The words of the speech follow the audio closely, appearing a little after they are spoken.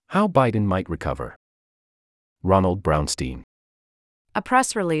How Biden Might Recover. Ronald Brownstein. A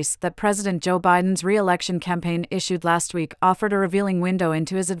press release that President Joe Biden's re-election campaign issued last week offered a revealing window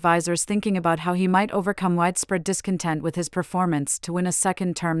into his advisors' thinking about how he might overcome widespread discontent with his performance to win a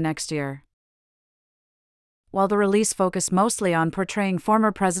second term next year. While the release focused mostly on portraying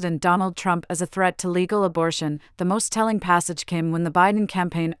former President Donald Trump as a threat to legal abortion, the most telling passage came when the Biden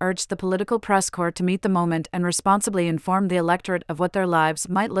campaign urged the political press corps to meet the moment and responsibly inform the electorate of what their lives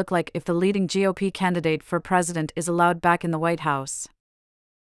might look like if the leading GOP candidate for president is allowed back in the White House.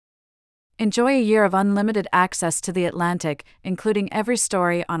 Enjoy a year of unlimited access to The Atlantic, including every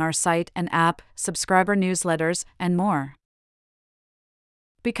story on our site and app, subscriber newsletters, and more.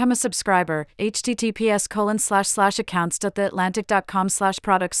 Become a subscriber,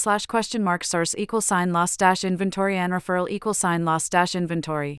 https://accounts.theatlantic.com/products/?source=loss-inventory and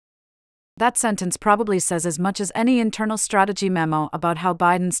referral=loss-inventory. That sentence probably says as much as any internal strategy memo about how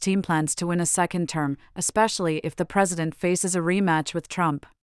Biden's team plans to win a second term, especially if the president faces a rematch with Trump.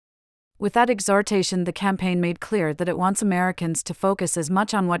 With that exhortation, the campaign made clear that it wants Americans to focus as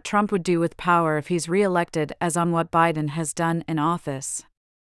much on what Trump would do with power if he's re-elected as on what Biden has done in office.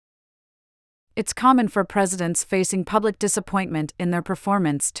 It's common for presidents facing public disappointment in their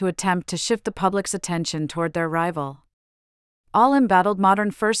performance to attempt to shift the public's attention toward their rival. All embattled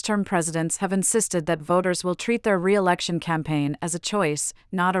modern first-term presidents have insisted that voters will treat their re-election campaign as a choice,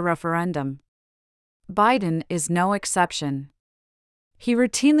 not a referendum. Biden is no exception. He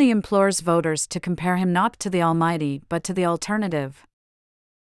routinely implores voters to compare him not to the almighty but to the alternative.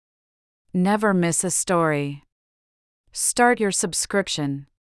 Never miss a story. Start your subscription.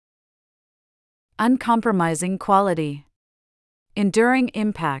 Uncompromising quality. Enduring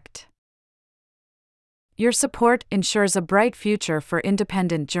impact. Your support ensures a bright future for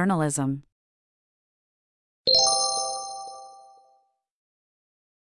independent journalism.